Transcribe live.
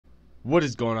What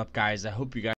is going up, guys? I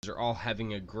hope you guys are all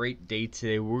having a great day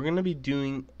today. We're going to be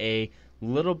doing a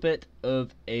little bit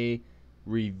of a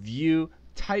review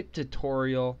type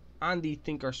tutorial on the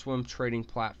ThinkOrSwim trading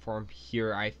platform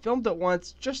here. I filmed it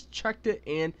once, just checked it,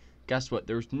 and guess what?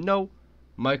 There's no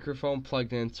microphone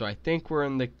plugged in, so I think we're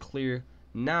in the clear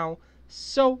now.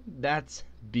 So let's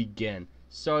begin.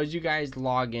 So as you guys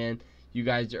log in, you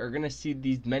guys are going to see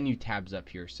these menu tabs up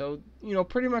here. So,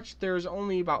 pretty much there's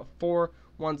only about 4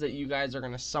 ones that you guys are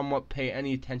going to somewhat pay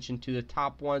any attention to. The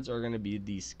top ones are going to be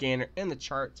the scanner and the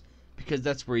charts, because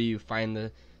that's where you find the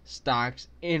stocks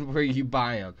and where you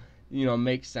buy them.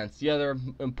 Makes sense. The other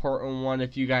important one,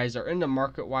 if you guys are into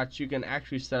Market Watch, you can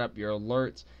actually set up your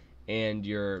alerts and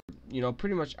your,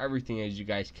 pretty much everything. As you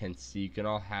guys can see, you can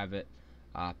all have it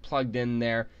plugged in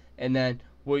there. And then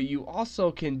what you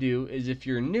also can do is, if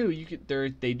you're new,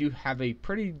 they do have a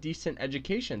pretty decent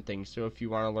education thing. So if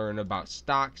you want to learn about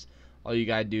stocks, all you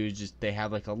gotta do is they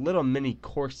have like a little mini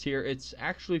course here. It's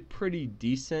actually pretty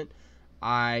decent.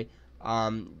 As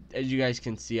you guys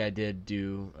can see, I did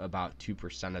do about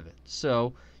 2% of it.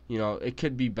 So, it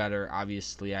could be better.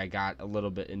 Obviously, I got a little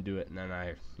bit into it, and then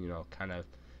I, kind of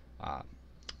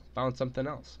found something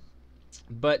else.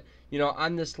 But,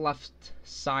 on this left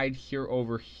side here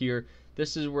over here,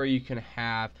 this is where you can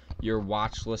have your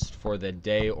watch list for the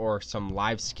day or some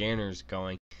live scanners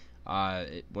going.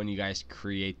 When you guys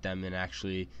create them and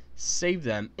actually save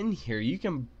them in here, you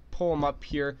can pull them up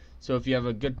here. So if you have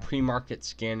a good pre-market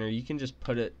scanner, you can just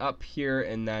put it up here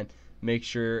and then make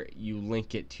sure you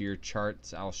link it to your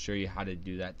charts. I'll show you how to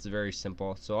do that. It's very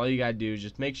simple. So all you gotta do is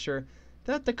just make sure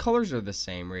that the colors are the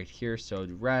same right here. So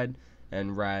red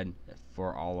and red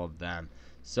for all of them.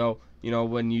 So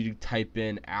when you type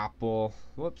in Apple,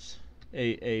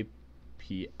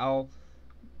 AAPL,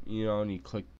 and you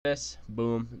click this,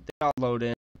 boom, they all load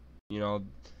in,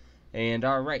 and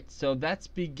alright, so let's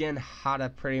begin how to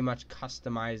pretty much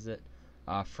customize it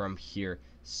from here.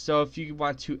 So if you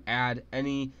want to add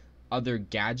any other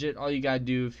gadget, all you gotta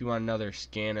do, if you want another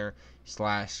scanner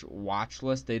 / watch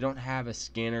list, they don't have a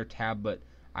scanner tab, but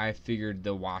I figured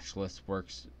the watch list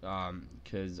works,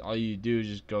 because all you do is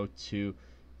just go to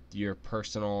your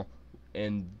personal,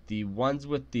 and the ones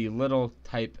with the little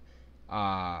type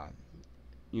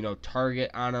target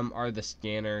on them are the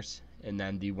scanners, and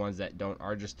then the ones that don't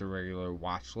are just a regular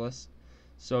watch list.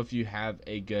 So if you have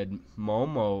a good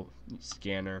Momo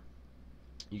scanner,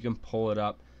 you can pull it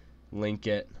up, link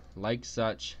it like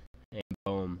such, and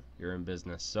boom, you're in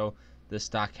business. So this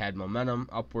stock had momentum,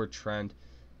 upward trend.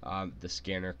 The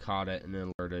scanner caught it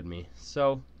and alerted me.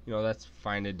 So let's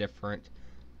find a different.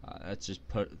 Let's just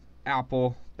put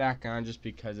Apple back on, just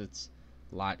because it's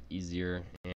a lot easier,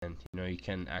 and you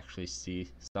can actually see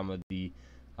some of the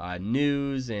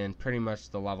news and pretty much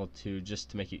the level 2,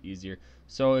 just to make it easier.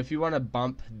 So if you want to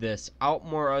bump this out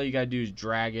more, all you gotta do is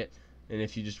drag it, and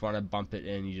if you just want to bump it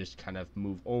in, you just kind of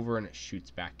move over and it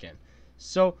shoots back in.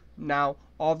 So now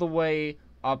all the way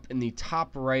up in the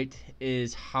top right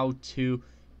is how to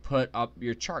put up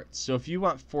your charts. So if you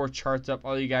want 4 charts up,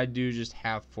 all you gotta do is just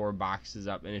have 4 boxes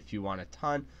up, and if you want a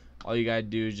ton, all you gotta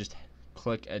do is just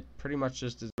click at pretty much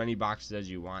just as many boxes as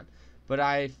you want. But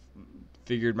I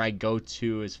figured my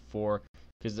go-to is 4,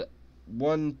 because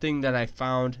one thing that I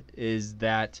found is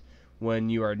that when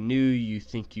you are new, you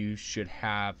think you should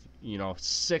have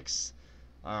 6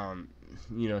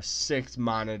 6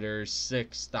 monitors,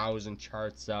 6,000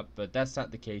 charts up, but that's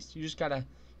not the case. You just gotta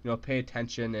pay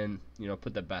attention and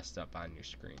put the best up on your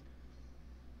screen.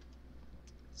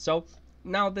 So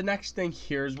now the next thing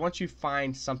here is, once you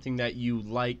find something that you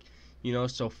like,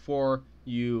 so for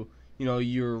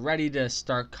you're ready to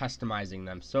start customizing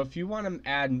them. So if you want to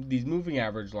add these moving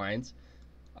average lines,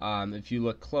 if you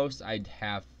look close, I'd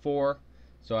have 4.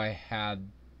 So I have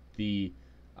the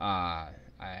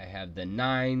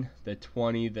 9, the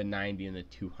 20, the 90, and the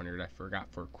 200. I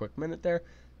forgot for a quick minute there,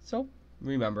 so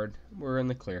remembered, we're in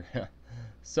the clear.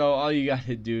 So all you got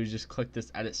to do is just click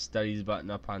this Edit Studies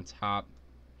button up on top,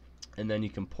 and then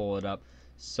you can pull it up.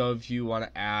 So if you want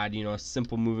to add a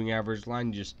simple moving average line,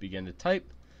 you just begin to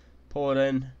type, pull it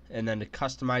in, and then to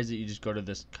customize it, you just go to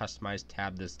this Customize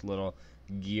tab, this little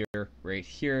gear right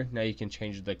here. Now you can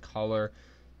change the color,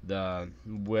 the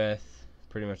width,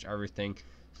 pretty much everything.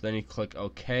 So then you click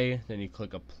OK, then you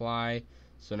click Apply.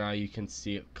 So now you can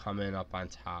see it coming up on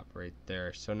top right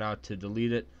there. So now to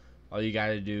delete it, all you got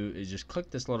to do is just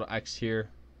click this little X here,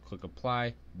 click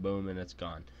Apply, boom, and it's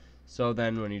gone. So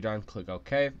then when you're done, click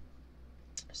OK.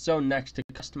 So next, to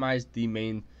customize the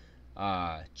main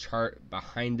chart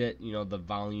behind it, the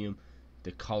volume,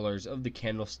 the colors of the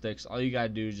candlesticks, all you got to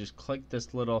do is just click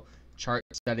this little Chart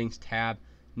Settings tab.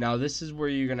 Now this is where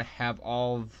you're going to have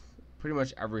all of pretty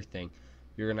much everything.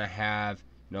 You're going to have,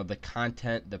 the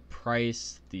content, the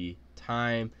price, the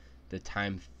time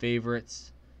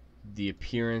favorites, the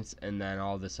appearance, and then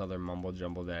all this other mumbo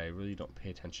jumbo that I really don't pay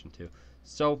attention to.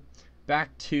 So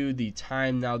back to the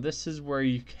time. Now this is where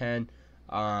you can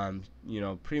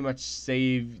pretty much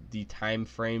save the time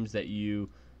frames that you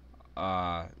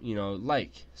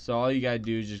like. So all you gotta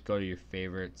do is just go to your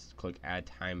favorites, click add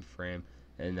time frame,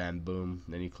 and then boom,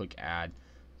 then you click add.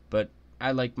 But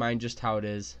I like mine just how it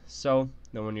is. So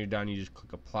then when you're done, you just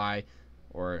click apply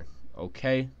or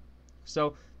OK.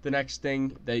 So the next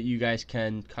thing that you guys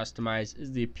can customize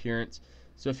is the appearance.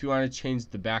 So if you want to change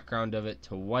the background of it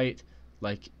to white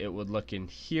like it would look in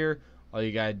here, all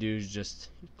you gotta do is just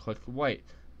click white.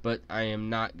 But I am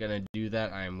not gonna do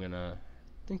that. I am gonna,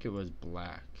 I think it was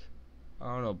black. I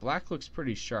don't know, black looks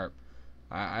pretty sharp.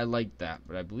 I like that,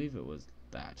 but I believe it was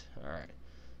that. Alright,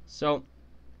 so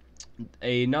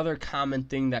another common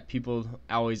thing that people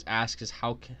always ask is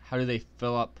how do they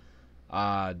fill up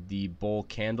the bowl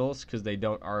candles, because they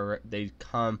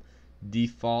come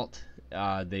default.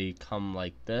 They come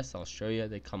like this. I'll show you.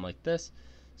 They come like this.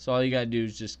 So all you gotta do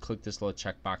is just click this little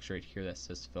checkbox right here that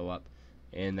says fill up,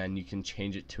 and then you can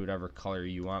change it to whatever color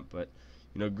you want. But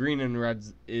green and red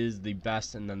is the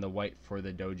best, and then the white for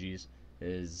the dojis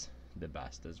is the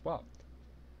best as well.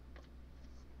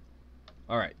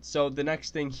 Alright, so the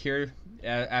next thing here,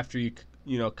 after you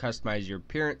customize your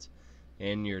appearance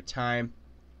and your time,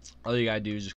 all you gotta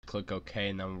do is just click OK,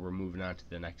 and then we're moving on to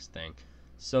the next thing.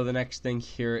 So the next thing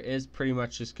here is pretty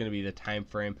much just going to be the time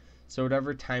frame. So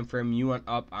whatever time frame you want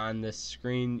up on this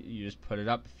screen, you just put it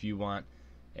up. If you want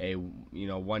a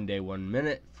 1 day 1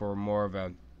 minute for more of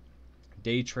a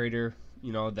day trader,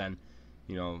 then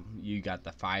you got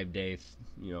the 5 day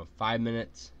 5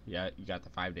 minutes. Yeah, you got the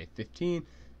 5 day 15,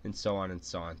 and so on and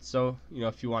so on. So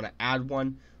if you want to add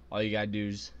one, all you gotta do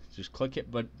is just click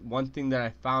it. But one thing that I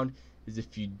found is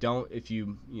if you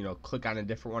click on a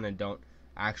different one and don't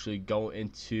actually go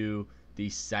into the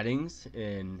settings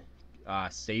and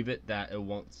save it, that it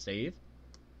won't save.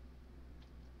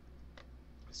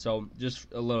 So just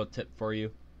a little tip for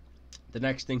you. The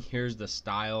next thing here is the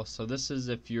style. So this is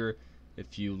if you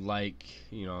like,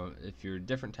 if you're a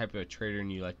different type of a trader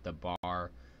and you like the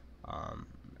bar.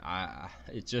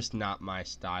 It's just not my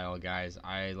style, guys.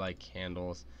 I like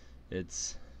candles.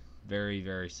 It's very,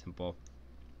 very simple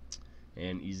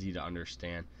and easy to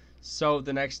understand. So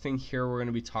the next thing here we're going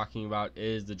to be talking about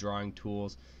is the drawing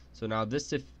tools. So now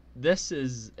this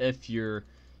is if you're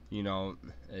a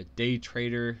day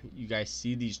trader. You guys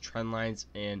see these trend lines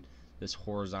and this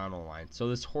horizontal line. So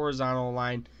this horizontal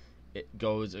line, it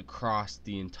goes across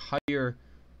the entire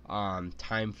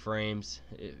time frames,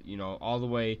 all the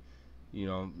way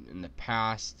in the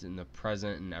past, in the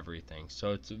present, and everything.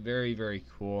 So it's very, very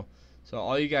cool. So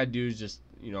all you gotta do is just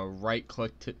right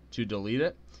click to delete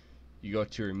it. You go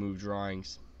to remove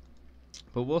drawings,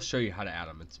 but we'll show you how to add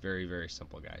them. It's very, very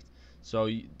simple, guys. So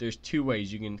there's two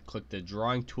ways. You can click the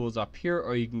drawing tools up here,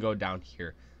 or you can go down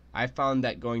here. I found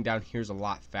that going down here is a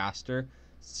lot faster.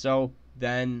 So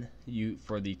then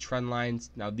for the trend lines,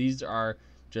 now these are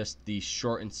just the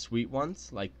short and sweet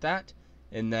ones like that,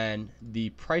 and then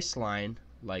the price line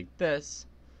like this,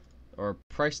 or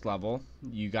price level,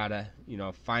 you gotta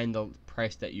find the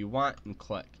price that you want and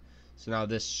click. So now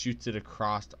this shoots it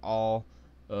across all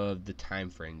of the time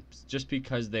frames, just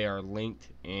because they are linked,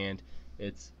 and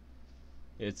it's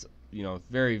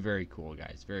very, very cool,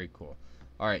 guys. Very cool.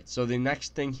 Alright, so the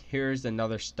next thing here is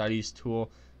another studies tool,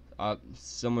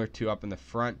 similar to up in the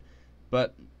front,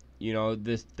 but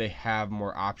they have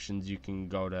more options. You can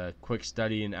go to quick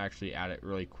study and actually add it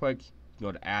really quick. You can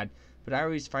go to add, but I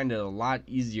always find it a lot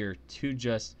easier to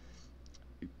just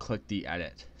click the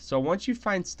edit. So once you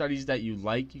find studies that you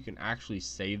like, you can actually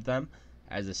save them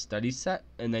as a study set,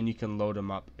 and then you can load them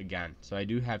up again. So I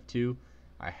do have two.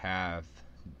 I have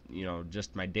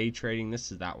just my day trading,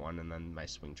 this is that one, and then my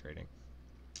swing trading.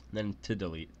 Then to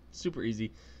delete, super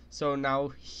easy. So now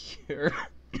here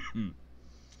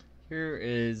here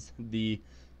is the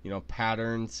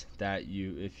patterns that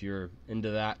if you're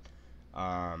into that,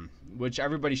 which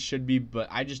everybody should be, but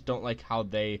I just don't like how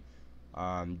they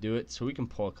do it. So we can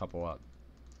pull a couple up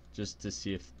just to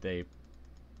see if they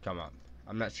come up.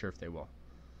 I'm not sure if they will.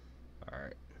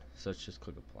 Alright, so let's just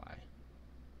click apply.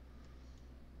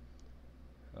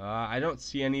 I don't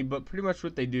see any, but pretty much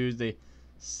what they do is they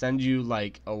send you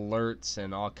like alerts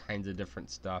and all kinds of different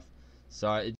stuff.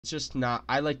 So it's just not,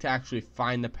 I like to actually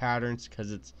find the patterns,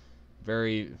 because it's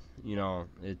very,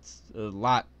 it's a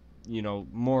lot,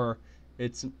 more,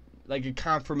 it's like a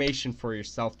confirmation for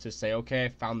yourself to say, okay, I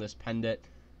found this pendant,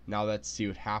 Now let's see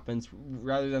what happens.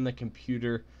 Rather than the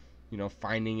computer,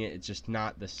 finding it, it's just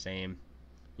not the same.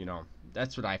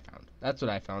 That's what I found. That's what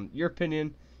I found. Your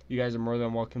opinion, you guys are more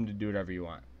than welcome to do whatever you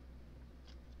want.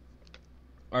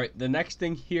 All right, the next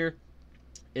thing here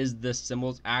is the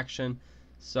symbols action.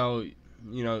 So,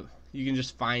 you can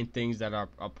just find things that are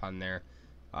up on there.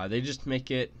 They just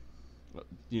make it,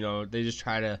 they just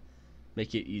try to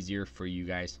make it easier for you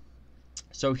guys.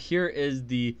 So here is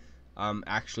the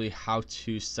actually how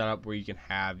to set up where you can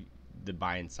have the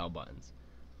buy and sell buttons.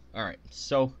 All right,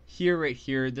 so right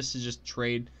here, this is just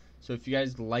trade. So if you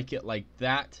guys like it like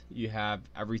that, you have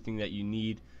everything that you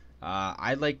need.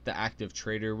 I like the active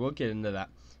trader. We'll get into that.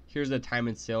 Here's the time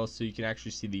and sales, so you can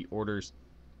actually see the orders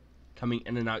coming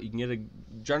in and out. You can get a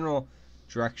general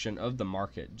direction of the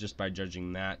market just by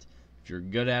judging that. If you're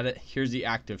good at it, here's the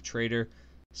active trader,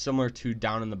 similar to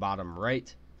down in the bottom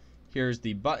right. Here's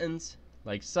the buttons,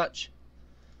 like such.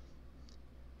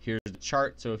 Here's the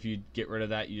chart, so if you get rid of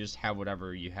that, you just have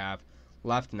whatever you have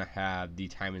left, and I have the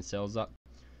time and sales up.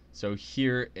 So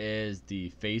here is the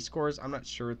phase scores. I'm not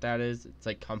sure what that is. It's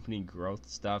like company growth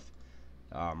stuff,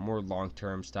 more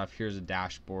long-term stuff. Here's a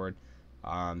dashboard,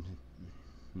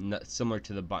 similar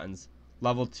to the buttons.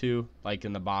 Level 2, like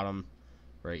in the bottom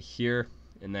right here,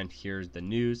 and then here's the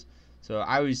news. So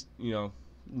I always,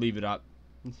 leave it up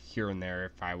here and there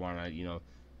if I want to,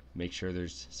 make sure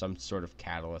there's some sort of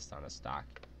catalyst on a stock.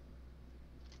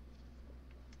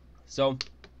 So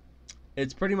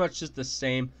it's pretty much just the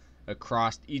same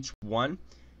across each one.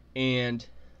 And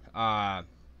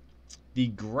the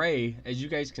gray, as you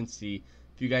guys can see,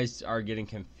 if you guys are getting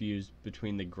confused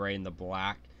between the gray and the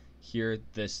black, here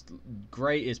this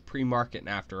gray is pre-market and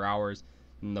after hours,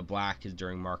 and the black is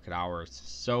during market hours.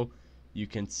 So you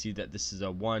can see that this is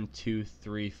a 1, 2,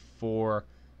 3, 4,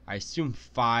 I assume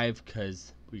 5,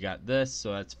 because we got this,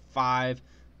 so that's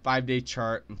 5-day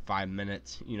chart in 5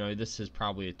 minutes. This is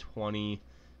probably a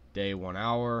 20-day 1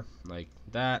 hour, like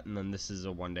that, and then this is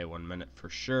a 1 day 1 minute for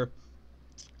sure.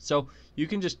 So you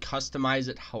can just customize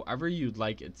it however you'd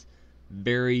like. It's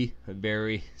very,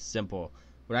 very simple.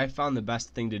 What I found the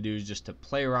best thing to do is just to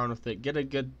play around with it, get a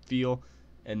good feel,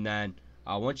 and then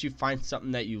once you find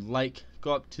something that you like,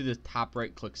 go up to the top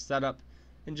right, click setup,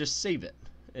 and just save it.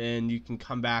 And you can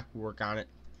come back, work on it,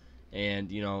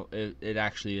 and it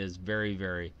actually is very,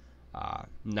 very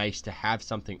nice to have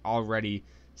something already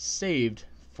saved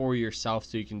for yourself,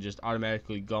 so you can just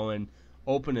automatically go in,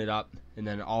 open it up, and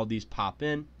then all these pop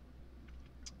in,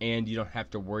 and you don't have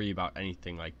to worry about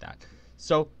anything like that.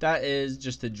 So that is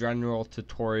just a general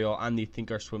tutorial on the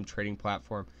ThinkOrSwim trading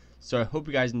platform. So I hope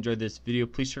you guys enjoyed this video.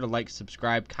 Please sure to like,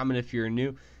 subscribe, comment if you're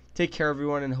new. Take care,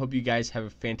 everyone, and I hope you guys have a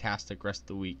fantastic rest of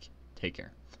the week. Take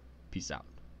care. Peace out.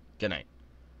 Good night.